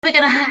We're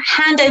going to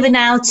hand over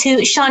now to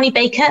Shanee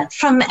Baker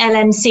from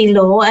LMC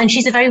Law, and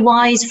she's a very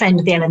wise friend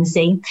of the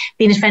LMC,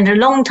 been a friend for a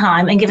long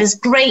time, and gives us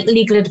great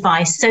legal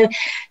advice. So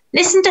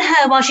listen to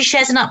her while she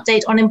shares an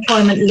update on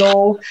employment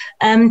law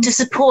to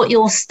support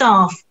your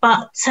staff,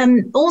 but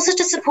also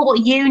to support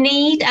what you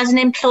need as an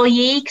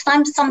employee, because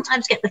I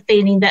sometimes get the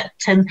feeling that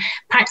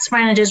practice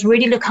managers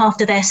really look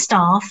after their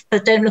staff,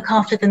 but don't look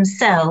after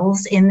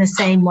themselves in the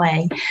same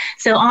way.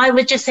 So I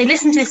would just say,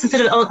 listen to this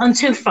sort of on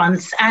two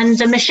fronts, and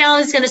Michelle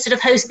is going to sort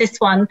of host this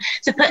one.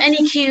 So put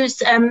any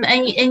Qs,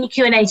 any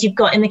Q&As you've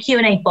got in the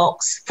Q&A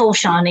box for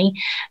Shanee,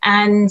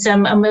 and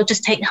we'll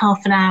just take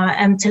half an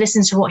hour to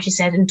listen to what she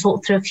said and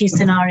talk through a few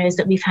scenarios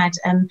that we've had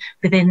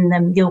within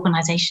the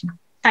organisation.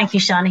 Thank you,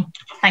 Shanee.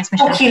 Thanks,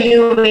 Michelle. Thank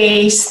you,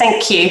 Louise.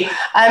 Thank you.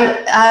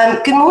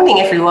 Good morning,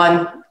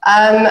 everyone.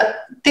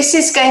 This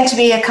is going to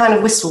be a kind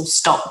of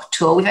whistle-stop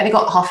tour. We've only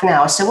got half an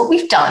hour. So what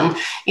we've done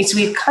is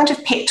we've kind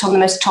of picked on the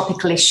most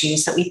topical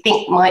issues that we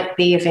think might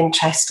be of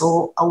interest,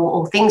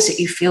 or things that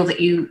you feel that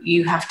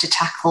you have to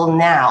tackle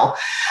now.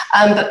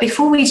 But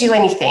before we do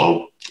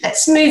anything,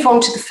 let's move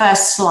on to the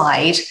first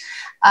slide.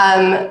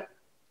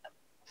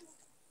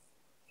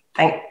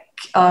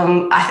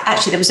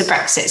 Actually, there was a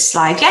Brexit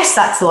slide. Yes,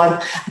 that's the one.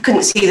 I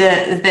couldn't see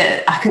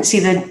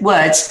the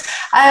words.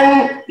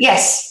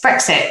 Yes,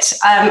 Brexit.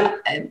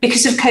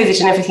 Because of COVID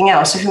and everything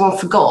else, everyone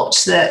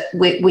forgot that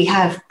we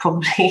have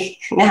probably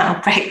now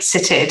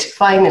Brexited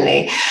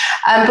finally.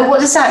 But what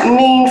does that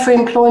mean for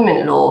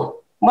employment law?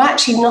 Well,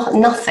 actually,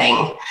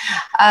 nothing.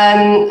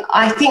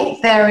 I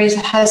think there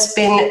has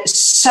been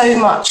so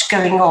much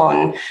going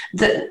on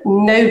that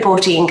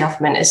nobody in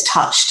government has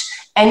touched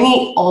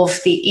any of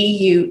the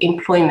EU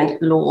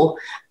employment law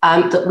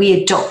that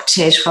we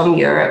adopted from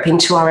Europe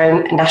into our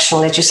own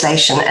national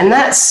legislation. And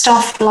that's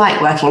stuff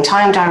like Working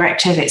Time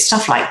Directive, it's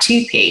stuff like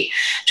 2P,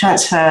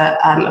 Transfer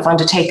of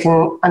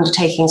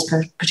Undertakings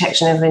for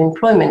Protection of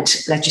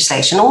Employment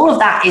legislation. All of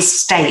that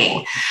is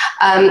staying.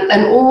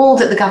 And all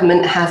that the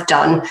government have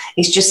done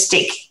is just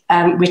stick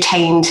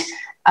retained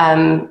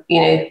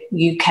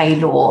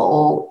UK law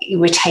or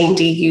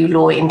retained EU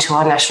law into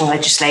our national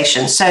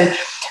legislation. So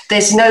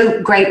there's no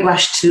great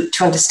rush to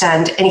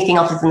understand anything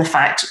other than the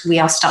fact we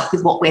are stuck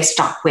with what we're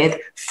stuck with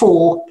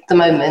for the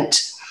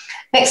moment.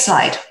 Next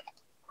slide.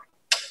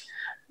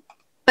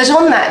 But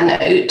on that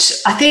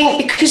note, I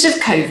think because of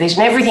COVID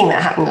and everything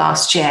that happened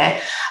last year,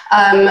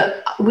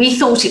 we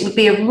thought it would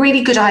be a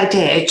really good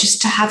idea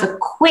just to have a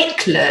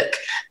quick look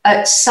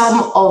at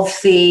some of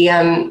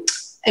the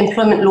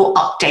employment law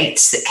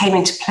updates that came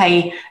into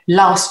play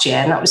last year,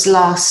 and that was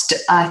last,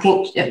 I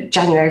think,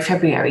 January,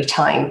 February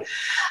time.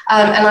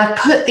 And I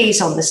put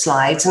these on the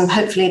slides, and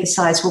hopefully the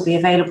slides will be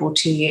available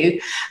to you.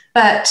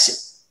 But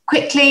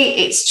quickly,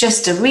 it's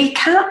just a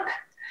recap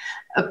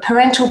of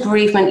parental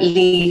bereavement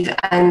leave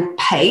and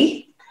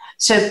pay.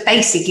 So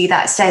basically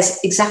that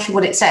says exactly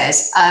what it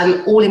says.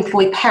 All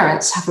employed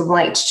parents have a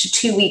right to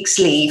 2 weeks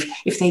leave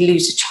if they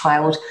lose a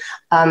child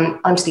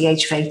under the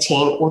age of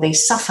 18, or they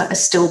suffer a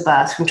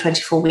stillbirth from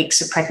 24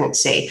 weeks of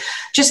pregnancy.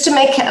 Just to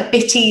make it a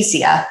bit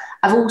easier,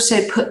 I've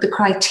also put the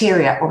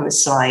criteria on the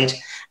slide.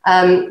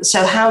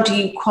 So how do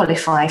you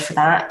qualify for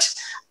that?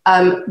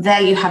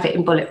 There you have it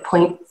in bullet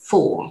point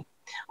 4.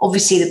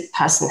 Obviously, the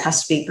person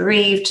has to be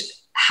bereaved,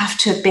 have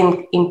to have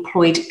been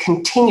employed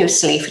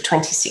continuously for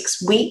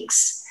 26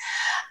 weeks.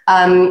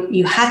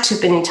 You had to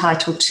have been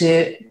entitled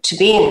to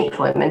be in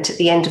employment at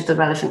the end of the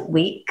relevant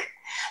week.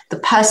 The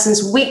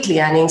person's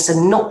weekly earnings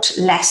are not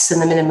less than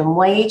the minimum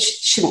wage,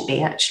 shouldn't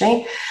be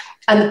actually,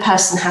 and the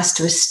person has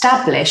to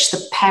establish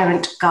the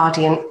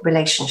parent-guardian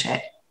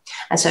relationship.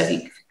 And so if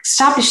you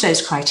establish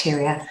those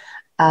criteria,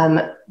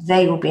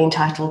 they will be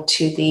entitled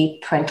to the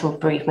parental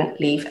bereavement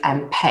leave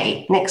and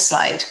pay. Next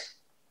slide.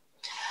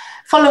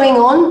 Following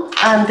on,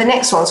 the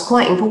next one's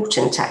quite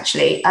important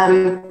actually.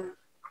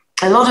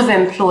 A lot of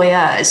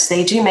employers,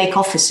 they do make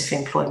offers of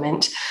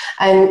employment,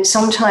 and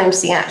sometimes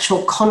the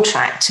actual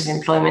contract of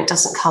employment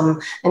doesn't come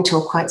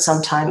until quite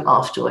some time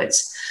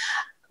afterwards.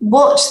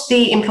 What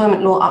the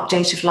employment law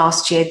update of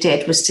last year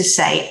did was to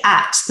say,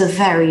 at the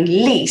very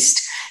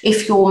least,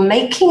 if you're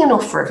making an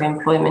offer of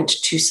employment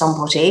to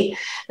somebody,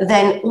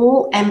 then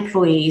all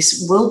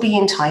employees will be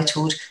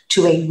entitled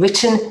to a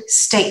written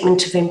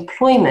statement of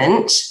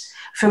employment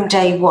from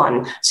day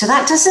one. So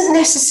that doesn't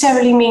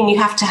necessarily mean you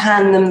have to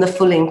hand them the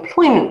full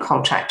employment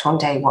contract on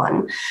day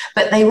one,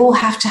 but they will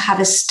have to have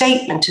a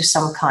statement of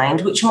some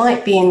kind, which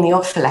might be in the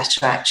offer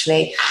letter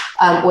actually,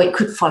 or it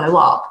could follow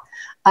up,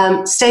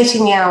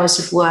 stating the hours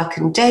of work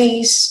and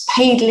days,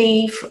 paid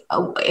leave,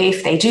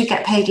 if they do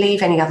get paid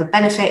leave, any other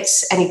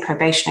benefits, any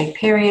probationary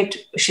period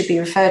should be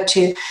referred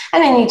to,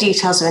 and any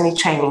details of any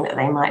training that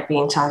they might be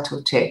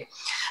entitled to.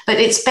 But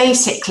it's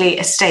basically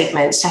a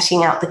statement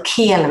setting out the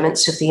key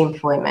elements of the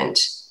employment.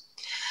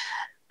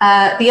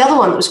 The other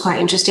one that was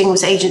quite interesting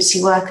was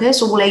agency workers.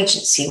 All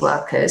agency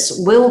workers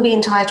will be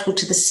entitled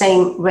to the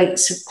same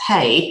rates of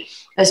pay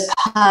as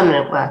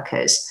permanent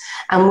workers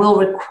and will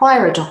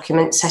require a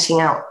document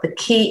setting out the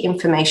key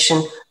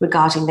information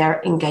regarding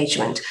their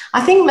engagement.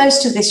 I think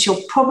most of this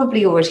you're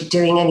probably already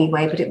doing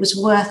anyway, but it was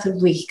worth a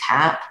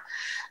recap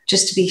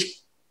just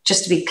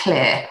to be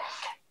clear.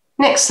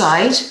 Next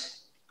slide.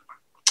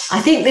 I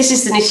think this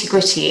is the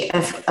nitty-gritty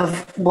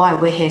of why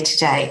we're here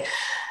today.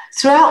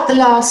 Throughout the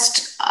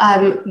last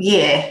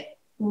year,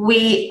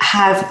 we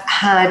have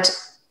had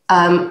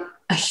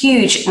a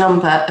huge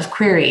number of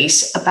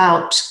queries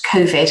about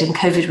COVID and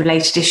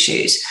COVID-related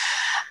issues.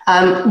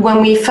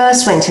 When we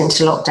first went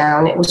into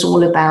lockdown, it was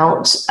all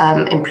about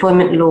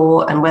employment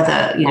law and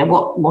whether,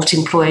 what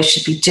employers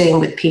should be doing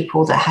with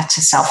people that had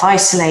to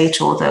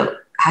self-isolate or that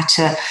had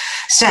to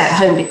stay at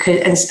home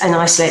and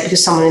isolate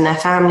because someone in their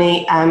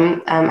family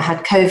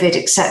had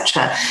COVID,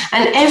 etc.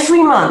 And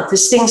every month,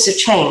 as things have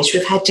changed,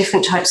 we've had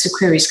different types of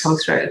queries come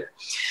through.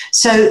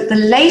 So the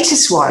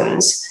latest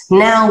ones,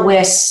 now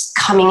we're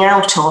coming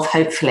out of,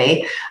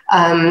 hopefully,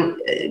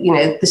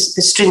 the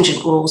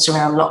stringent rules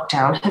around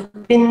lockdown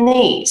have been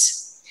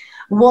these.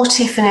 What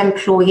if an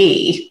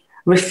employee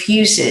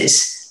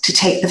refuses to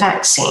take the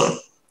vaccine?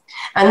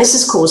 And this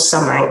has caused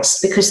some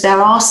angst because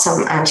there are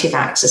some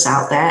anti-vaxxers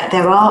out there.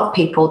 There are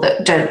people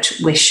that don't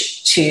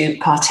wish to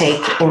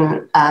partake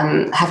in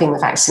having the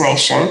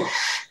vaccination.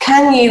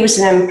 Can you, as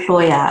an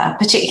employer,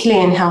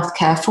 particularly in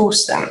healthcare,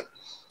 force them?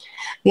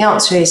 The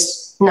answer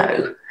is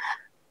no.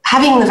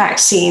 Having the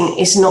vaccine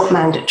is not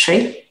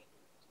mandatory.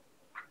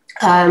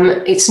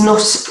 It's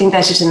not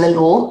embedded in the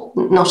law,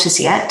 not as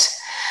yet.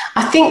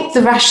 I think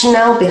the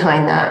rationale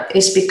behind that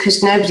is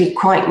because nobody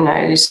quite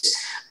knows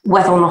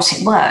whether or not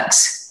it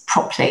works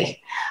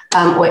properly,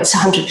 or it's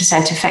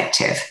 100%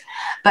 effective.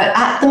 But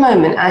at the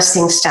moment, as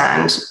things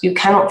stand, you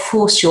cannot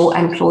force your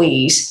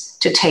employees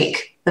to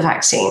take the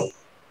vaccine.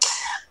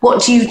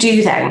 What do you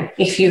do then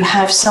if you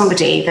have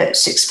somebody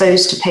that's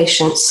exposed to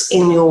patients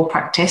in your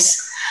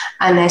practice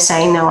and they're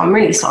saying, no, I'm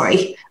really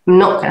sorry, I'm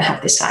not going to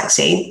have this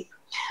vaccine?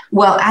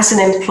 Well, as an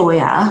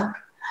employer,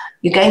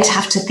 you're going to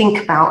have to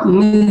think about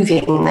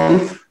moving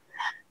them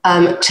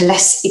to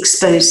less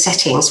exposed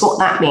settings. What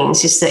that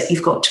means is that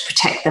you've got to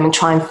protect them and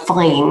try and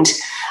find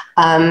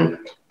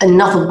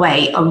another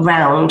way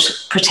around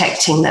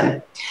protecting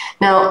them.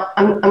 Now,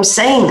 I'm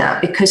saying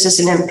that because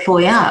as an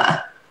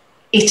employer,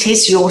 it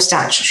is your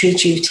statutory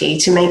duty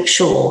to make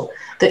sure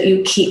that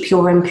you keep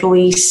your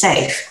employees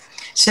safe.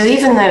 So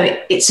even though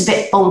it's a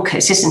bit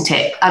bonkers, isn't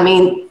it? I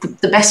mean,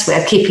 the best way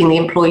of keeping the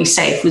employee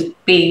safe would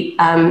be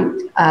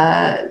to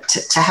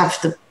have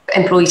the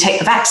employee take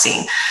the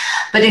vaccine.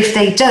 But if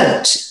they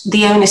don't,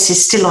 the onus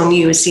is still on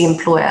you as the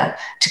employer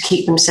to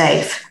keep them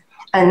safe.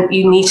 And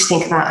you need to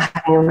think about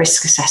having a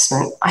risk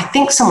assessment. I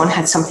think someone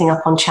had something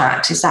up on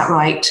chat. Is that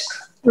right?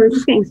 We're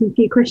just getting some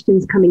few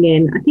questions coming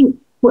in. I think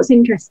what's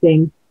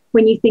interesting,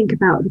 when you think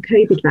about the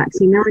COVID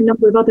vaccine, there are a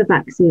number of other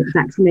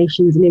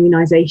vaccinations and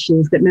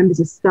immunisations that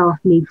members of staff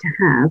need to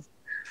have.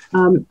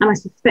 And I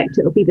suspect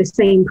it will be the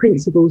same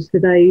principles for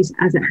those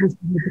as it has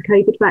been with the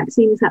COVID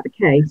vaccine. Is that the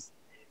case?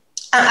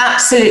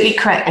 Absolutely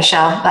correct,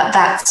 Michelle.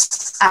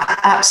 That's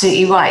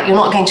absolutely right. You're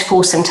not going to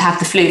force them to have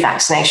the flu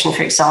vaccination,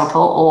 for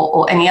example,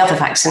 or any other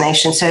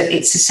vaccination. So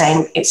it's the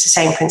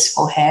same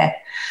principle here.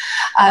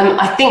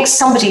 I think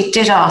somebody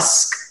did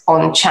ask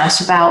on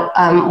chat about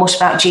what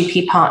about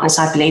GP partners,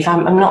 I believe.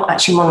 I'm not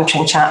actually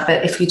monitoring chat,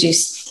 but if you do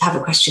have a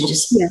question,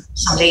 just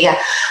somebody,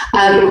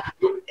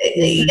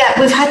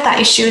 we've had that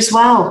issue as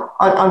well,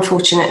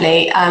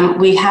 unfortunately.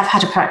 We have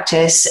had a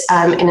practice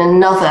in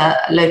another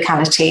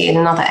locality, in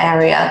another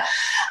area,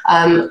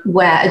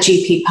 where a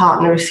GP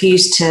partner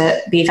refused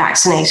to be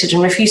vaccinated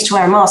and refused to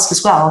wear a mask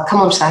as well. I'll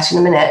come on to that in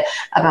a minute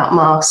about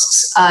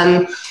masks.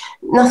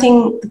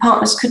 Nothing the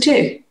partners could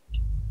do,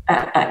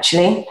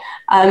 actually.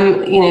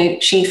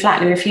 She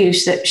flatly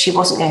refused that she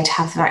wasn't going to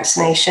have the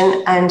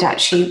vaccination and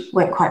actually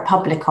went quite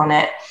public on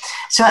it.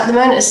 So at the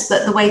moment, it's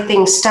that the way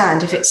things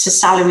stand, if it's a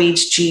salaried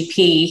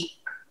GP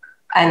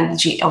and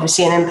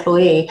obviously an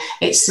employee,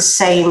 it's the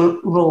same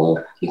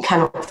rule. You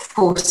cannot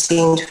force the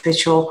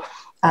individual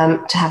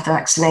to have the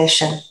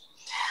vaccination.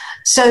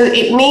 So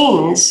it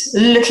means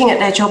looking at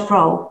their job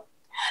role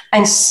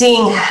and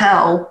seeing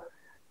how,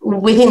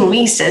 within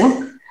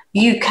reason,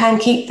 you can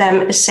keep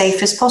them as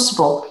safe as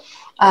possible.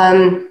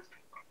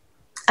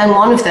 And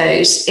one of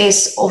those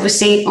is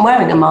obviously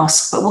wearing a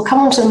mask, but we'll come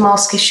on to the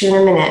mask issue in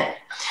a minute.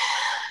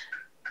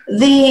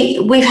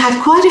 We've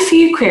had quite a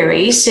few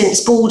queries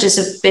since borders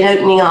have been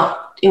opening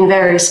up in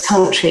various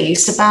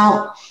countries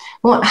about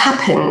what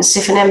happens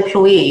if an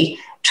employee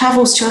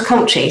travels to a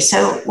country.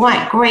 So,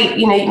 right, great,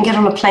 you can get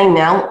on a plane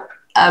now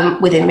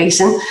within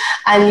reason,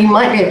 and you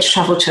might be able to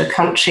travel to a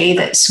country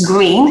that's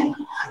green,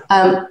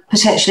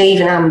 potentially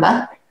even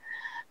amber.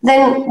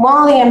 Then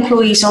while the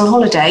employee's on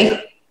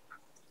holiday,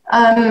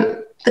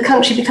 the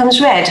country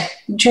becomes red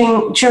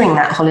during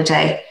that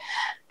holiday.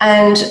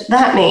 And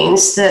that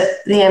means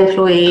that the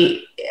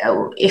employee,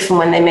 if and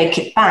when they make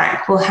it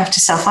back, will have to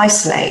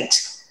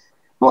self-isolate.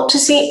 What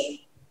does the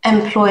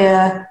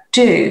employer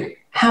do?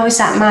 How is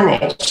that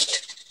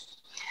managed?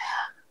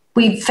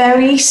 we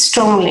very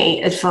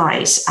strongly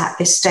advise at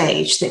this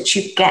stage that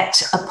you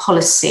get a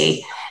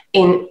policy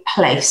in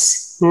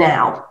place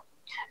now.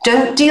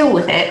 Don't deal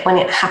with it when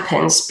it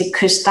happens,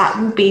 because that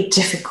will be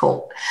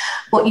difficult.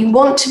 What you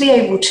want to be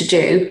able to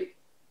do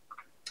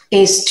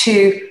is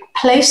to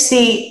place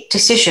the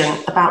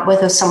decision about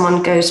whether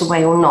someone goes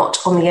away or not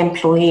on the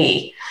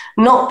employee,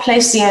 not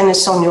place the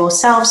onus on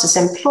yourselves as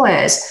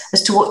employers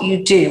as to what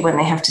you do when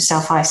they have to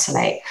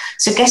self-isolate.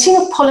 So getting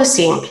a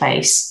policy in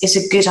place is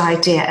a good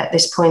idea at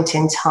this point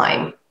in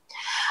time.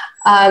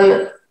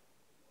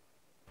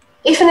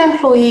 If an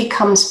employee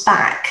comes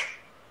back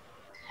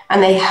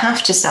and they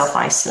have to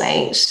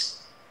self-isolate,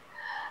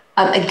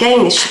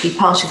 again, this should be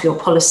part of your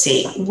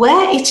policy.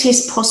 Where it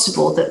is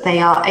possible that they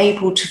are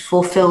able to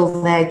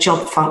fulfill their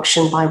job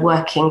function by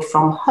working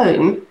from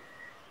home,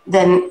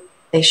 then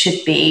they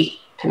should be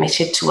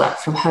permitted to work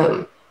from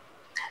home.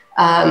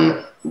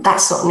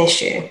 That's not an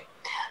issue.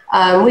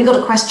 We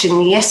got a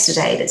question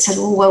yesterday that said,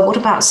 oh, well, what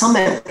about some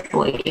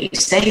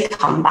employees? They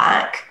come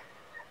back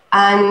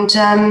and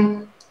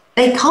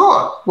they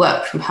can't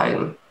work from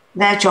home.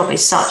 Their job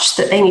is such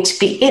that they need to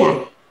be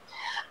in.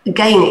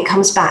 Again, it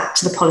comes back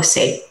to the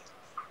policy.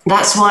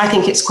 That's why I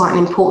think it's quite an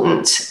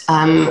important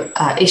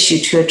issue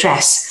to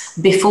address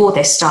before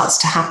this starts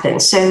to happen,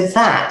 so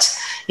that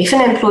if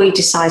an employee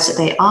decides that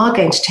they are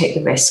going to take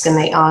the risk and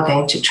they are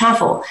going to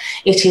travel,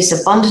 it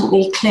is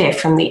abundantly clear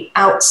from the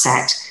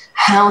outset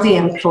how the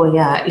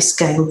employer is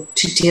going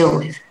to deal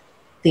with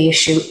the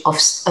issue of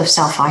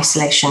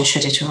self-isolation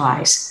should it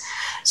arise.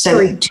 So,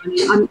 sorry,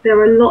 there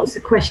are lots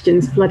of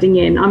questions flooding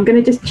in. I'm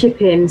going to just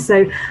chip in.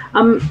 So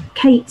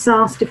Kate's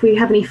asked if we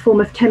have any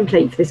form of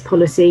template for this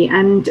policy,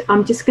 and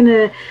I'm just going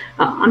to,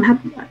 I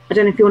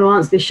don't know if you want to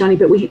answer this, Shanee,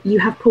 but you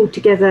have pulled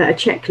together a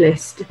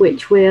checklist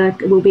which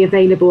will be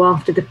available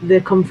after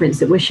the conference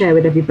that we'll share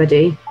with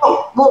everybody.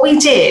 What we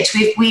did,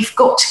 we've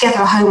got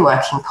together a home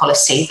working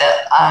policy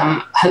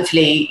that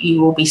hopefully you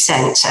will be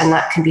sent, and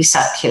that can be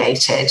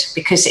circulated,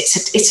 because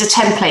it's a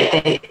template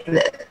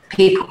that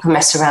people can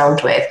mess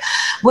around with.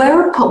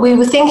 We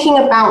were thinking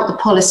about the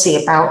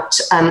policy about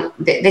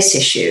this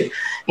issue,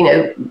 you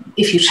know,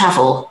 if you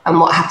travel and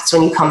what happens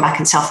when you come back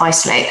and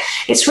self-isolate.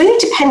 It's really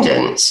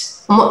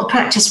dependent on what the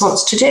practice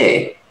wants to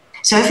do.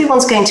 So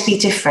everyone's going to be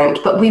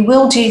different, but we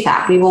will do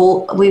that. We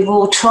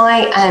will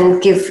try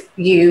and give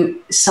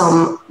you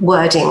some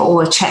wording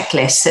or a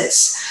checklist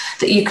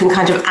that you can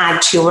kind of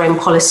add to your own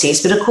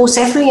policies. But of course,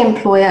 every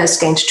employer is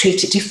going to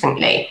treat it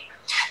differently.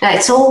 Now,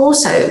 it's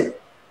also,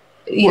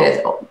 you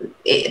know,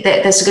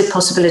 there's a good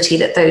possibility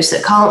that those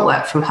that can't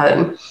work from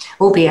home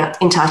will be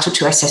entitled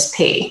to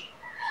SSP.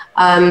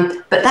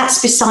 But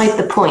that's beside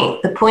the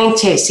point. The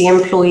point is the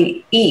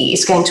employee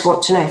is going to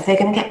want to know if they're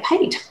going to get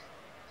paid.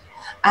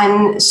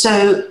 And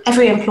so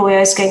every employer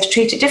is going to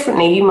treat it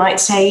differently. You might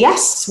say,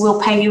 yes,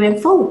 we'll pay you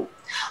in full.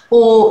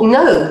 Or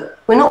no,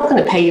 we're not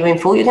going to pay you in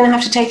full. You're going to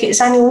have to take it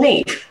as annual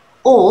leave.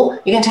 Or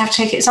you're going to have to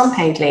take it as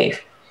unpaid leave.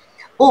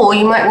 Or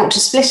you might want to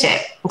split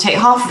it and take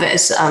half of it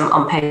as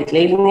unpaid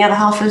leave and the other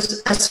half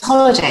as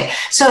holiday.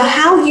 So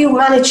how you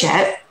manage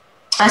it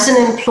as an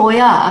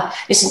employer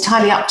is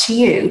entirely up to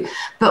you.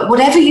 But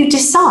whatever you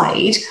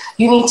decide,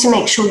 you need to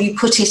make sure you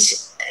put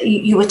it,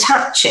 you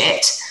attach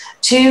it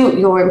to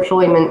your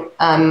employment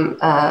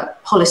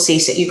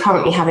policies that you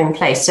currently have in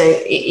place. So,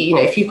 you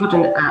know, if you've got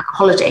a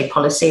holiday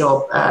policy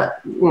or,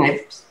 you know,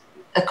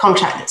 a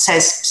contract that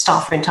says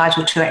staff are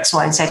entitled to X,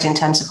 Y, and Z in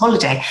terms of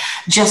holiday,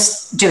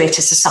 just do it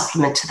as a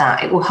supplement to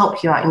that. It will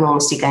help you out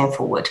enormously going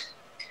forward.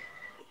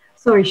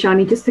 Sorry,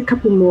 Shanee, just a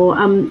couple more.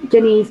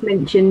 Jenny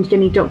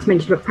Doc's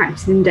mentioned about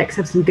Practice Index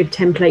have some good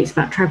templates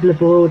about travel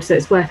abroad, so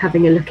it's worth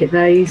having a look at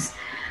those.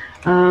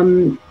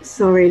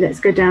 Sorry,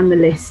 let's go down the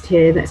list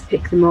here. Let's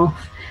pick them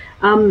off.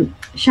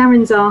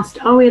 Sharon's asked,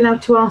 are we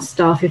allowed to ask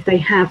staff if they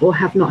have or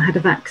have not had a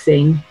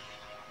vaccine?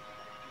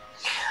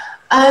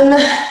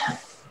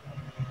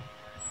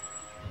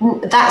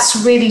 That's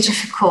really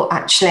difficult,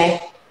 actually.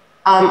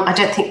 I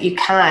don't think you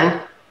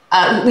can.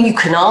 You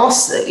could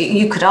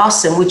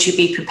ask them, would you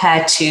be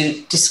prepared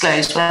to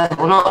disclose whether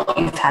or not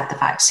you've had the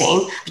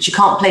vaccine, but you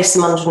can't place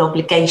them under an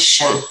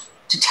obligation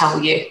to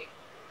tell you.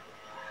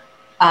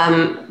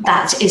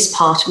 That is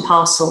part and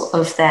parcel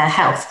of their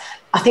health.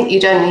 I think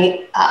you'd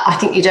only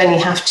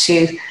have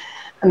to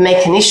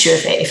make an issue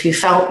of it if you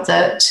felt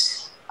that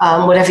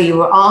whatever you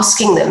were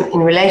asking them in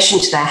relation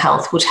to their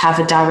health would have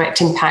a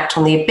direct impact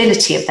on the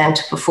ability of them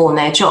to perform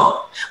their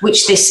job,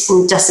 which this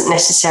isn't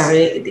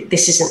necessarily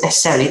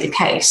the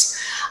case.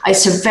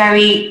 It's a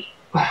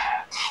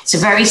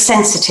very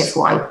sensitive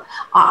one.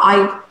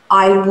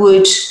 I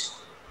would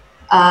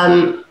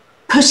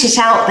put it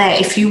out there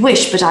if you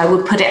wish, but I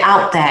would put it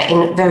out there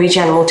in very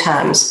general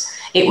terms.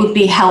 It would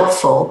be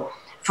helpful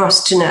for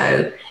us to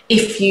know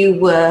if you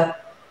were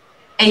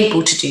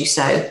able to do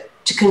so,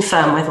 to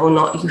confirm whether or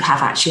not you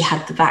have actually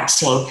had the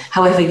vaccine.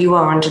 However, you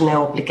are under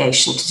no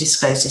obligation to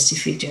disclose this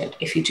if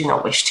you do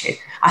not wish to.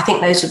 I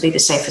think those would be the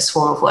safest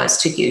form of words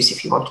to use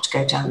if you wanted to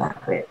go down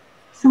that route.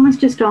 Someone's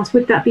just asked,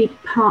 would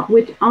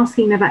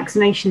asking their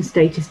vaccination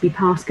status be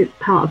part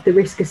of the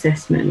risk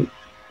assessment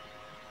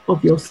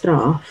of your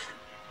staff?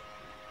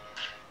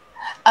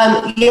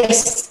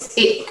 Yes,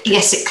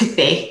 it could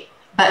be.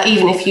 But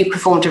even if you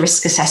performed a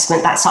risk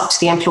assessment, that's up to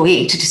the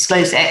employee to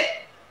disclose it.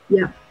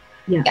 Yeah.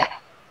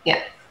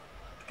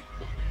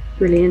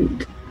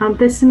 Brilliant.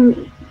 There's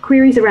some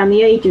queries around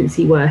the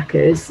agency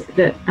workers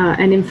that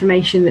and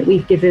information that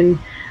you've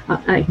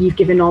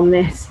given on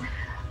this.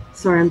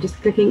 Sorry, I'm just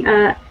clicking.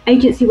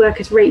 Agency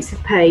workers' rates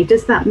of pay.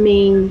 Does that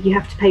mean you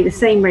have to pay the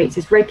same rates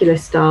as regular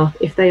staff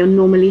if they are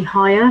normally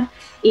higher?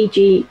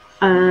 E.g.,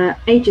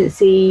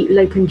 agency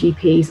locum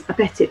GPs. I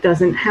bet it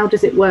doesn't. How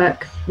does it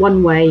work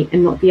one way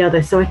and not the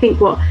other? So I think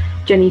what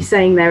Jenny's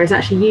saying there is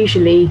actually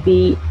usually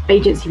the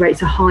agency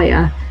rates are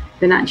higher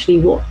than actually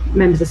what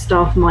members of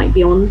staff might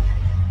be on.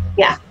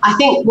 Yeah, I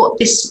think what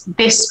this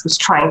was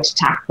trying to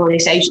tackle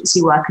is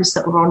agency workers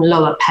that were on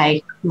lower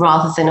pay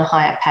rather than a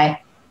higher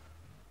pay.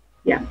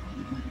 Yeah.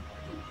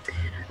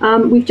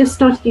 We've just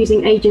started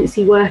using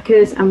agency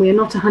workers, and we are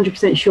not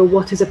 100% sure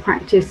what as a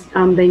practice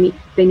they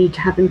need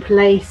to have in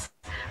place.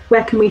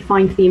 Where can we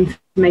find the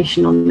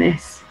information on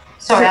this?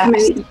 Sorry, I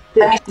missed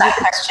that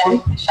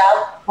question,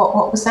 Michelle.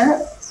 What was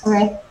that?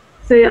 Sorry.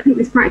 So I think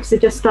this practice are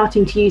just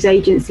starting to use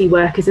agency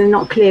workers and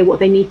not clear what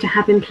they need to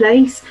have in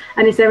place.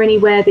 And is there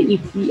anywhere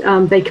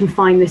that they can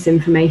find this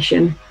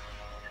information?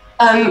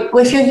 Well,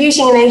 if you're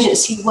using an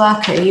agency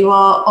worker, you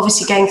are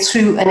obviously going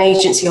through an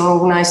agency or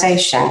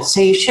organisation,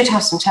 so you should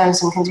have some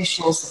terms and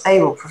conditions that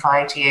they will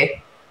provide you.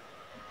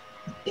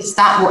 Is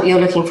that what you're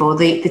looking for?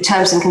 The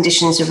terms and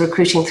conditions of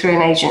recruiting through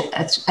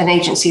an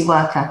agency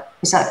worker?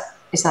 Is that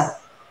the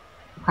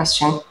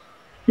question?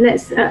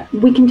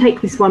 We can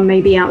take this one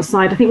maybe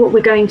outside. I think what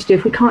we're going to do,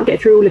 if we can't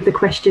get through all of the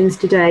questions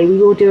today, we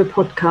will do a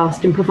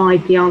podcast and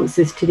provide the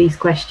answers to these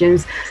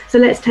questions. So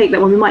let's take that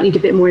one. We might need a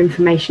bit more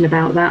information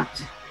about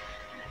that.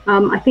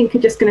 I think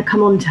we're just going to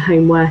come on to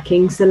home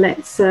working. So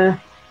let's...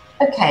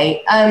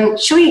 Okay,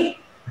 shall we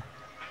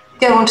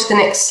go on to the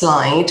next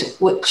slide,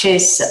 which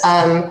is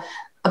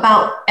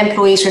about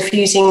employees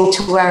refusing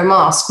to wear a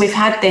mask. We've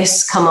had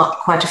this come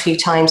up quite a few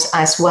times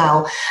as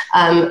well.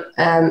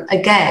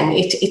 Again,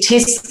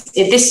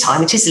 this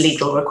time it is a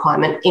legal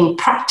requirement in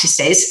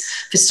practices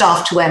for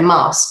staff to wear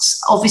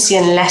masks, obviously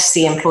unless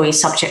the employee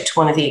is subject to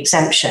one of the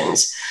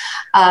exemptions.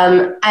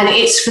 And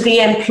it's for the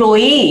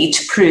employee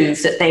to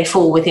prove that they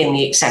fall within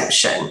the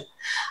exemption.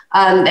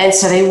 And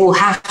so they will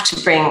have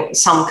to bring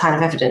some kind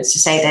of evidence to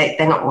say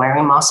they're not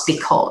wearing a mask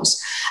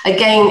because,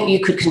 again, you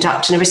could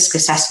conduct a risk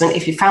assessment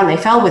if you found they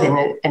fell within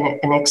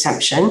an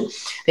exemption,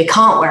 they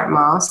can't wear a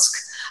mask.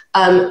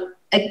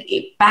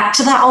 Back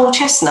to that old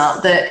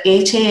chestnut that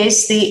it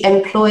is the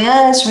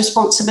employer's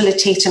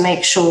responsibility to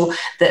make sure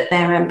that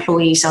their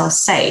employees are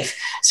safe.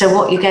 So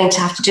what you're going to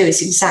have to do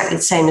is exactly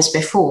the same as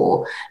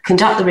before,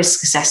 conduct the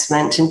risk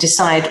assessment and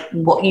decide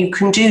what you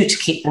can do to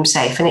keep them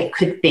safe. And it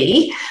could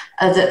be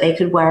that they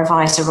could wear a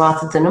visor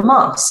rather than a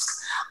mask,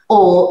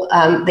 or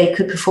they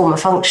could perform a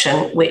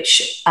function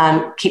which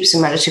keeps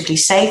them relatively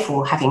safe,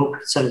 or having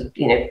sort of,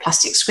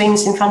 plastic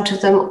screens in front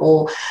of them,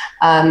 or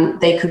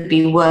they could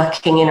be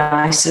working in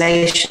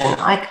isolation.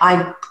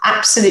 I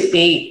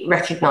absolutely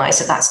recognise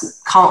that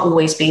can't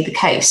always be the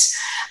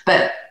case,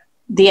 but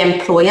the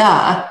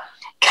employer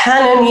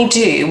can only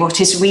do what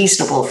is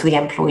reasonable for the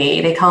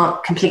employee. They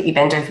can't completely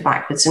bend over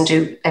backwards and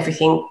do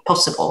everything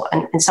possible,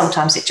 and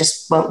sometimes it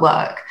just won't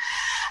work.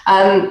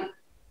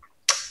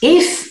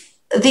 If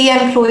the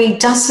employee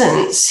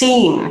doesn't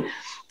seem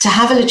to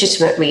have a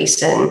legitimate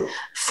reason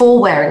for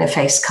wearing a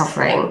face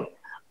covering,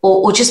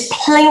 or just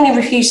plainly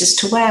refuses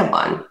to wear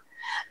one,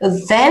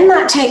 then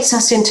that takes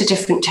us into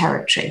different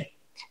territory.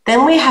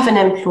 Then we have an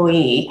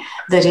employee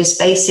that is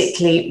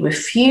basically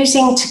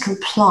refusing to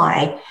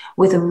comply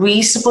with a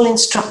reasonable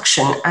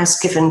instruction as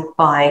given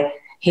by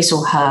his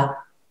or her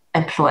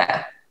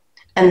employer.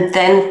 And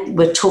then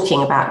we're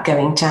talking about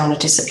going down a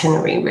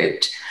disciplinary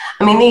route.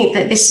 I mean,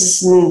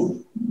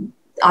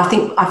 I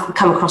think I've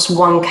come across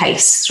one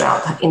case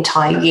throughout the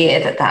entire year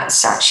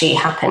that's actually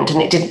happened,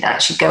 and it didn't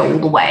actually go all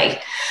the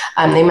way.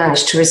 They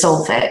managed to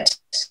resolve it.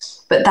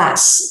 But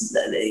that's,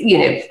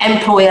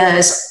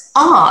 employers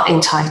are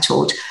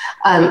entitled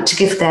to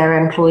give their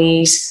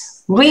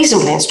employees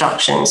reasonable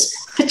instructions,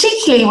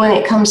 particularly when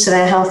it comes to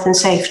their health and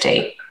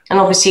safety. And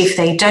obviously, if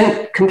they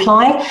don't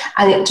comply,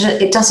 and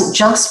it doesn't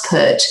just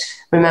put,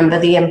 remember,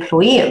 the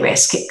employee at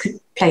risk, it could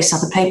place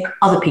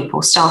other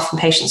people, staff and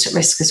patients at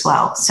risk as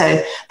well.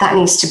 So that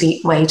needs to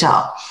be weighed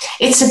up.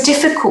 It's a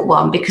difficult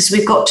one because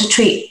we've got to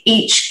treat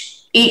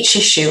each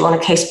issue on a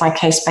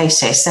case-by-case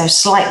basis. There are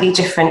slightly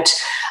different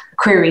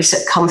queries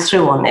that come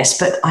through on this,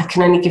 but I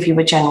can only give you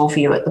a general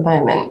view at the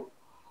moment.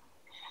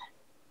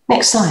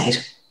 Next slide.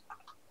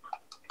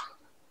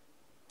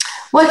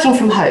 Working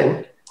from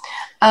home.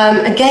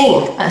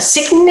 Again, a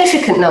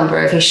significant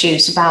number of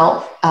issues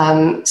about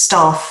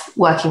staff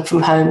working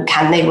from home.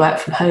 Can they work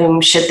from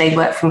home? Should they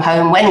work from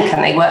home? When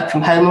can they work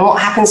from home? And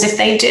what happens if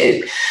they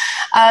do?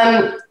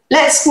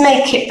 Let's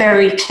make it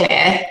very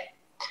clear.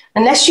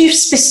 Unless you've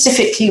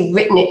specifically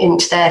written it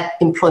into their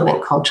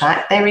employment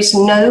contract, there is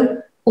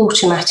no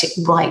automatic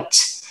right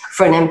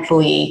for an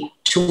employee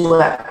to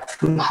work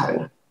from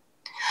home.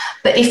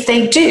 But if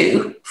they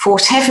do, for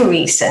whatever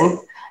reason,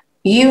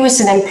 you as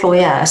an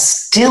employer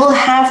still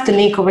have the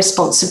legal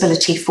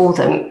responsibility for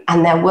them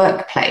and their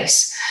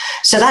workplace.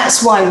 So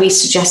that's why we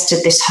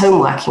suggested this home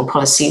working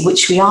policy,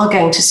 which we are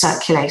going to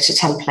circulate a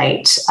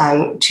template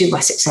to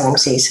Wessex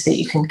LMCs so that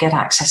you can get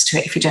access to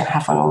it if you don't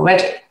have one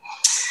already.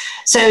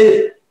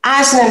 So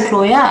as an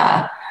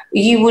employer,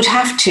 you would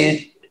have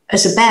to,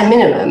 as a bare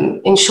minimum,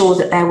 ensure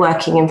that their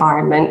working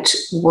environment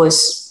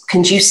was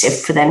conducive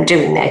for them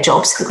doing their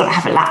jobs. They've got to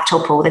have a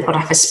laptop or they've got to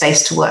have a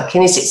space to work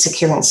in. Is it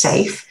secure and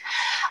safe?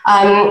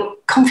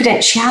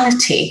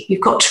 Confidentiality,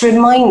 you've got to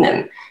remind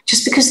them.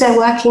 Just because they're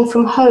working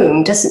from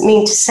home doesn't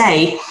mean to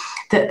say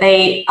that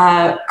they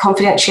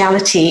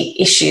confidentiality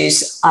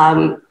issues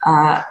can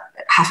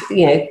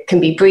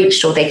be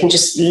breached, or they can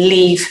just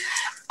leave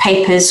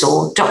papers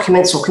or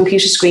documents or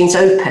computer screens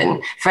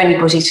open for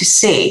anybody to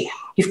see.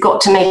 You've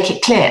got to make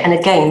it clear. And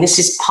again, this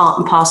is part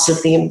and parcel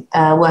of the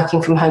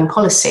working from home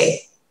policy.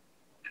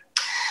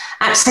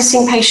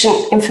 Accessing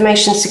patient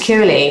information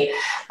securely.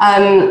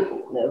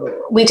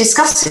 We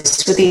discussed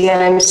this with the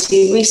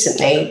LMC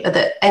recently,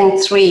 that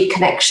N3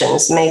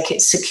 connections make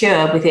it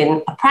secure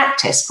within a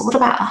practice, but what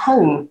about a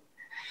home?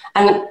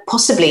 And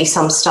possibly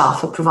some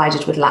staff are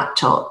provided with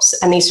laptops,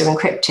 and these are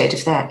encrypted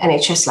if they're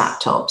NHS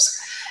laptops.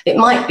 It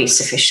might be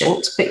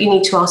sufficient, but you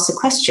need to ask the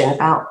question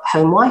about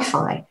home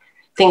Wi-Fi.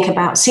 Think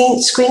about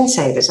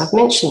screensavers, I've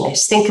mentioned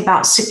this. Think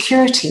about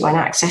security when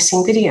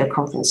accessing video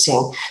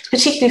conferencing,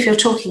 particularly if you're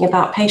talking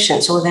about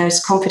patients or there is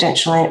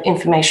confidential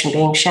information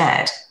being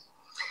shared.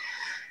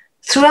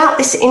 Throughout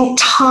this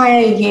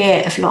entire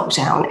year of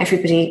lockdown,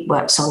 everybody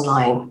works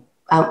online.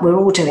 We're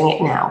all doing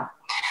it now.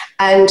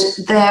 And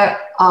there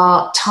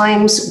are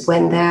times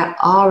when there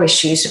are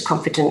issues of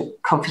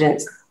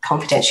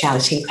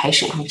confidentiality,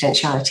 patient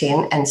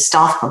confidentiality and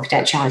staff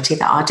confidentiality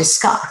that are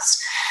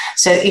discussed.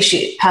 So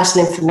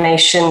personal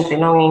information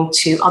belonging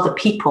to other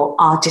people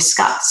are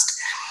discussed.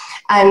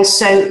 And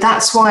so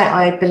that's why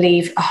I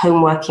believe a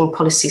home working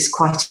policy is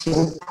quite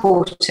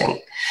important.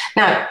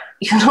 Now,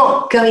 you're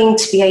not going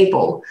to be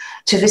able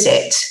to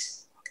visit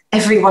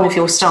every one of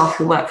your staff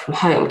who work from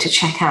home to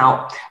check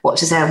out what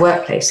does their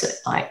workplace look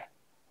like.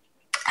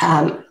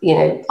 Are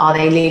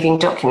they leaving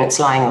documents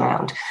lying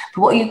around?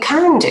 But what you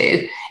can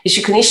do is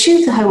you can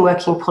issue the home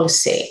working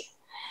policy,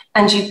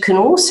 and you can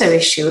also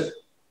issue,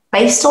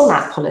 based on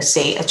that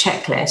policy, a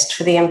checklist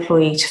for the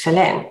employee to fill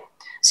in.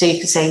 So you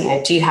can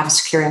say, do you have a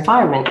secure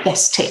environment?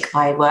 Yes, tick,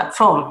 I work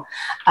from.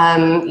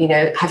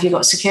 Have you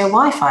got secure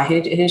Wi-Fi?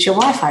 Who's your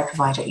Wi-Fi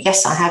provider?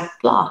 Yes, I have,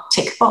 blah,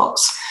 tick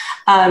box.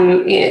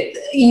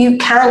 You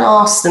can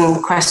ask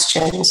them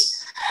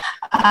questions,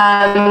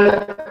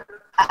 and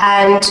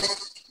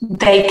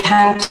they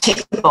can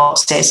tick the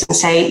boxes and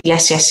say,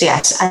 yes, yes,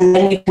 yes. And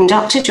then you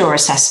conducted your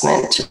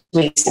assessment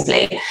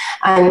reasonably,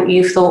 and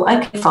you thought,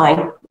 okay,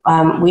 fine,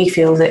 we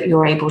feel that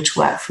you're able to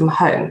work from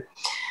home.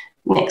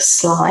 Next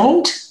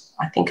slide.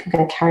 I think I'm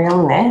going to carry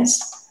on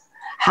this.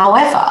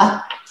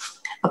 However,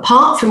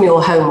 apart from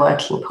your home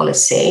working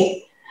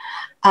policy,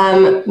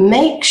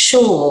 make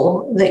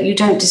sure that you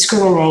don't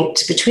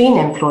discriminate between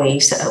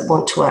employees that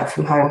want to work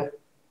from home.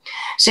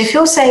 So if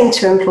you're saying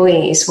to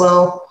employees,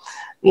 well,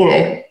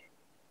 you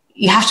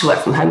have to work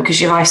from home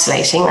because you're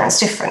isolating, that's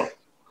different.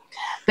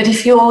 But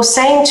if you're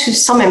saying to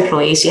some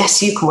employees,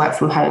 yes, you can work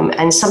from home,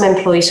 and some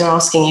employees are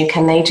asking you,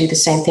 can they do the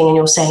same thing? And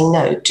you're saying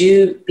no,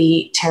 do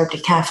be terribly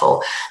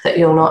careful that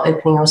you're not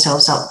opening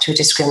yourselves up to a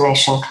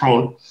discrimination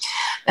claim.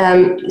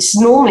 It's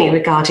normally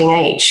regarding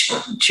age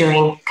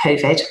during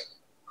COVID.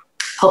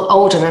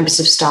 Older members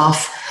of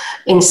staff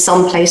in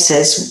some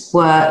places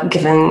were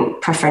given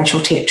preferential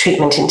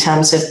treatment in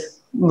terms of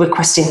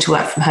requesting to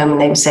work from home, and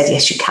they said,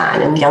 yes, you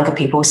can. And younger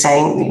people were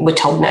saying, we're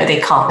told, no, they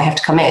can't, they have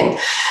to come in.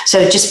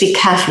 So just be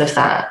careful of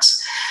that.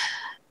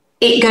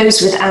 It goes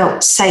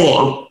without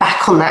saying,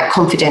 back on that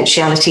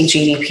confidentiality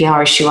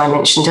GDPR issue I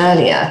mentioned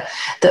earlier,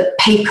 that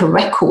paper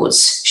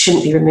records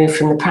shouldn't be removed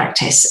from the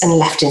practice and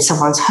left in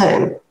someone's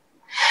home.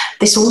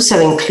 This also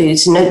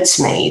includes notes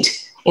made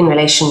in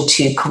relation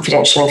to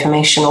confidential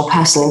information or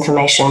personal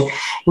information.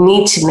 You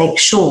need to make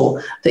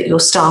sure that your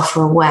staff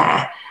are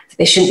aware.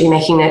 They shouldn't be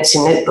making notes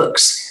in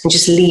notebooks and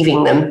just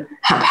leaving them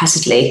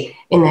haphazardly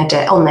in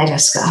on their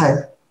desk at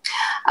home.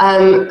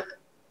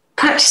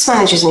 Practice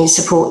managers need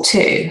support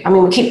too. I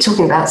mean, we keep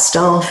talking about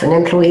staff and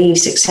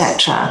employees,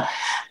 etc.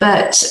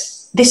 But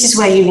this is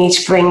where you need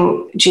to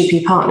bring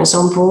GP partners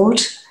on board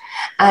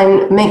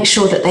and make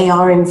sure that they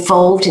are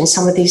involved in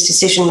some of these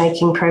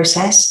decision-making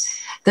process,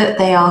 that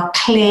they are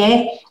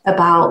clear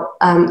about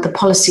the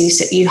policies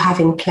that you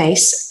have in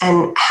place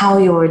and how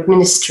you're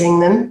administering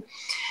them.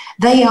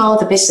 They are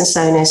the business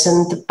owners,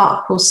 and the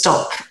buck will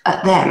stop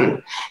at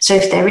them. So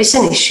if there is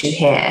an issue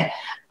here,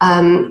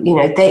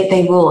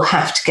 they will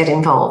have to get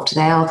involved.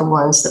 They are the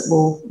ones that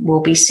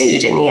will be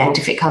sued in the end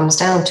if it comes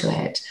down to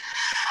it.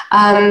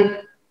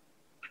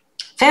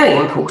 Very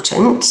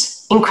important,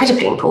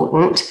 incredibly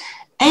important,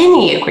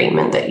 any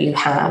agreement that you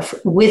have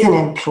with an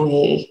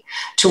employee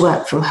to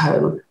work from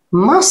home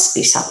must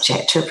be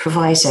subject to a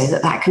proviso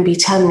that can be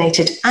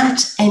terminated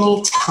at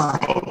any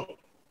time.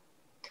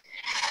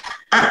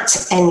 at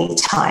any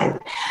time.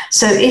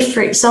 So if,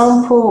 for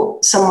example,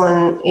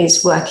 someone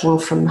is working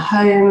from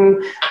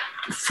home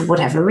for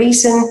whatever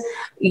reason,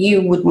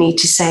 you would need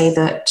to say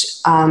that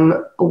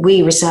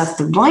we reserve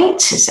the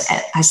right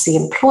as the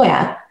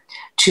employer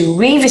to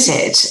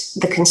revisit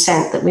the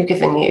consent that we've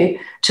given you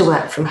to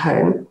work from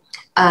home,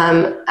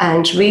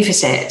 and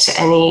revisit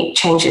any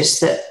changes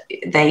that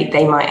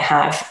they might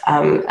have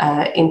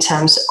in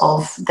terms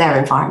of their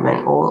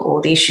environment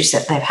or the issues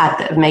that they've had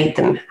that have made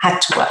them had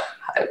to work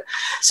from home.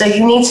 So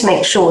you need to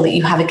make sure that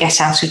you have a get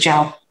out of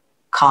jail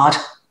card,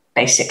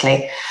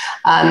 basically,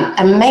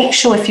 and make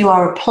sure if you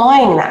are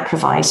applying that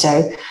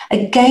proviso,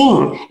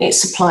 again,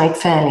 it's applied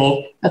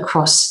fairly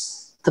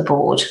across the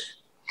board.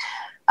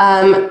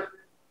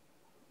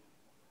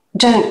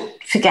 Don't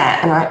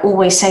forget, and I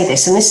always say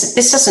this, and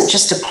this doesn't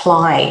just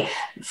apply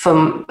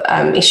from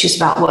issues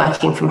about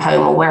working from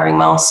home or wearing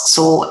masks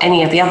or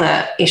any of the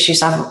other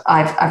issues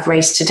I've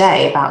raised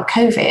today about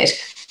COVID.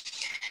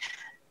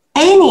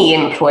 Any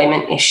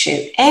employment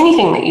issue,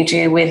 anything that you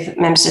do with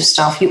members of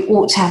staff, you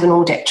ought to have an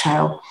audit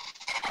trail.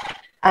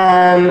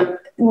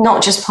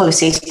 Not just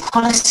policies.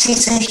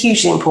 Policies are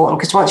hugely important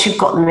because once you've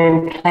got them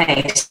in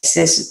place,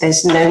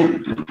 there's no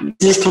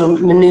little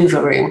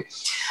manoeuvre room.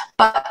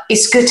 But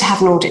it's good to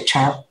have an audit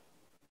trail.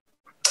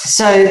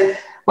 So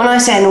when I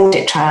say an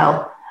audit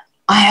trail,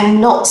 I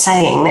am not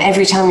saying that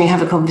every time you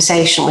have a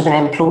conversation with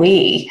an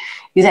employee,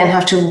 you then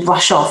have to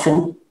rush off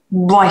and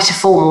write a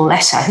formal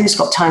letter. Who's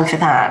got time for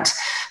that?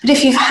 But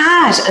if you've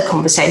had a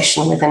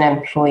conversation with an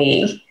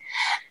employee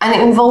and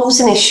it involves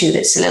an issue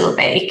that's a little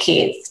bit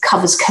icky, it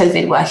covers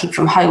COVID, working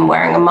from home,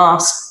 wearing a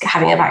mask,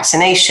 having a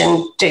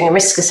vaccination, doing a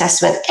risk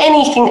assessment,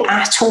 anything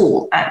at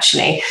all,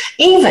 actually,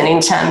 even in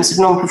terms of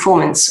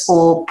non-performance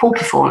or poor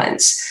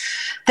performance,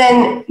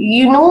 then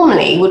you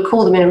normally would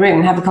call them in a room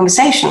and have a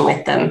conversation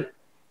with them.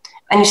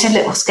 And you said,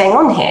 look, what's going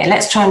on here?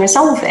 Let's try and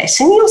resolve this.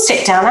 And you'll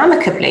sit down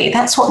amicably.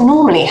 That's what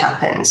normally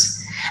happens.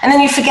 And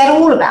then you forget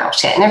all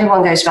about it and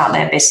everyone goes about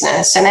their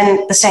business. And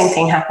then the same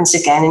thing happens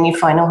again and you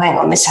find, oh, hang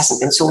on, this hasn't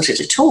been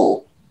sorted at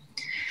all.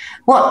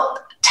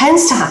 What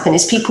tends to happen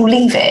is people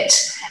leave it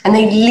and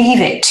they leave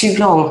it too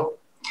long.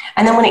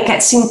 And then when it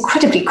gets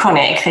incredibly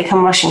chronic, they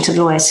come rushing to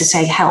the lawyers to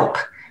say, help,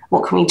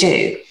 what can we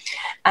do?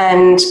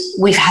 And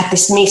we've had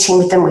this meeting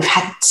with them. We've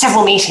had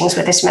several meetings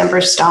with this member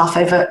of staff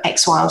over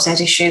X, Y, or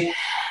Z issue.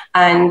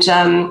 And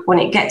when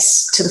it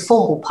gets to the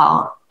formal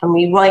part and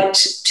we write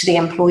to the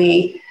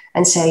employee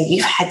and say,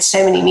 you've had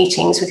so many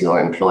meetings with your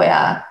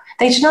employer,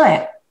 they deny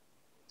it.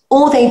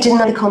 Or they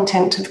deny the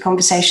content of the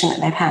conversation that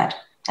they've had.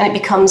 And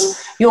it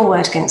becomes your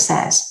word against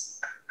theirs.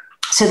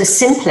 So the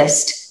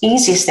simplest,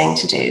 easiest thing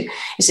to do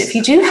is if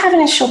you do have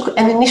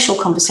an initial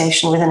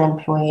conversation with an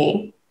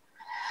employee,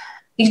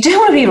 you don't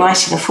want to be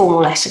writing a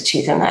formal letter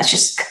to them. That's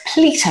just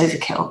complete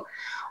overkill.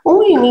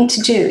 All you need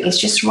to do is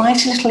just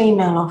write a little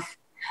email off.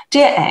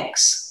 Dear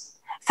X,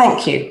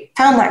 thank you.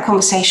 Found that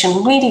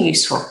conversation really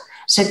useful.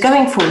 So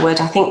going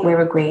forward, I think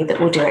we're agreed that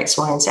we'll do X,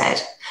 Y, and Z.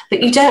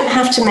 But you don't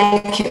have to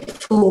make it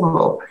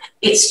formal.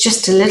 It's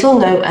just a little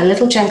note, a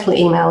little gentle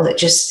email that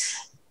just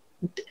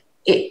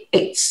it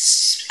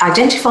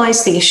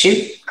identifies the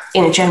issue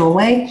in a general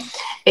way.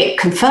 It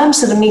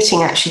confirms that a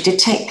meeting actually did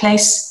take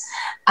place,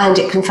 and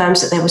it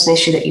confirms that there was an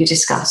issue that you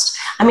discussed.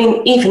 I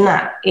mean, even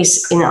that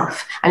is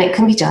enough, and it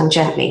can be done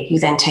gently. You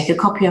then take a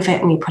copy of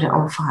it and you put it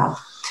on file.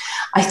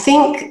 I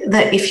think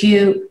that if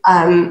you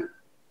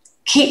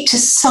keep to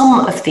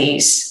some of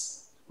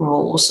these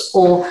rules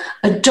or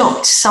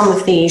adopt some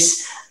of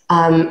these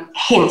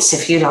hints,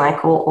 if you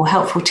like, or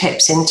helpful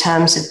tips in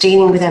terms of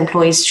dealing with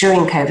employees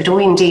during COVID or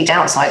indeed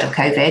outside of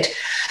COVID,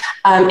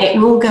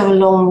 it will go a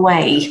long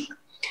way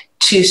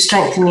to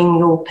strengthening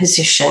your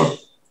position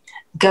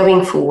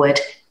going forward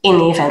in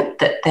the event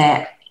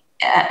that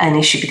an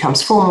issue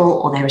becomes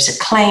formal or there is a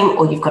claim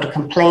or you've got a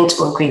complaint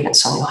or a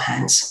grievance on your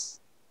hands.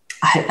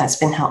 I hope that's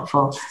been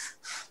helpful.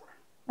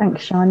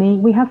 Thanks, Shanee.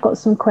 We have got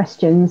some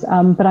questions,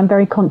 but I'm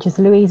very conscious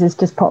Louise has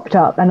just popped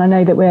up and I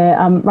know that we're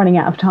running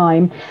out of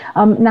time.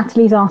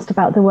 Natalie's asked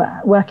about the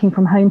working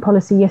from home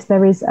policy. Yes,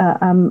 there is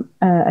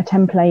a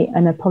template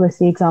and a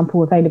policy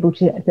example available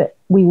that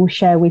we will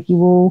share with you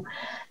all.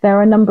 There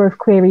are a number of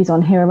queries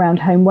on here around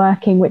home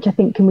working, which I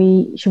think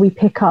should we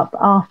pick up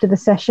after the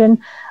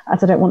session,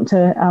 as I don't want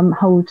to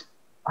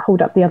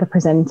hold up the other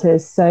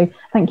presenters. So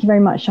thank you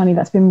very much, Shanee.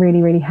 That's been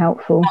really, really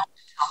helpful.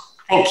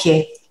 Thank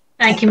you.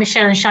 Thank you,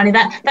 Michelle and Shanee.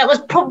 That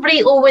was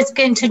probably always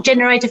going to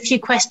generate a few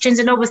questions.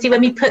 And obviously, when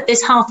we put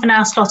this half an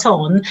hour slot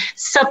on,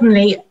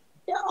 suddenly,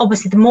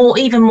 obviously,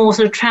 even more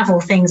sort of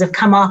travel things have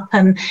come up.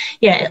 And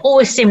yeah, it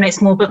always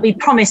stimulates more. But we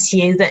promise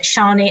you that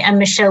Shanee and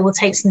Michelle will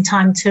take some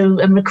time to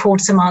record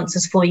some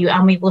answers for you.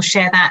 And we will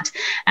share that.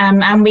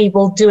 And we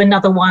will do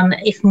another one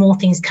if more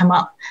things come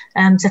up.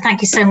 So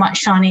thank you so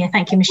much, Shanee. And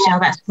thank you, Michelle.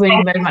 That's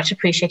really very much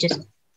appreciated.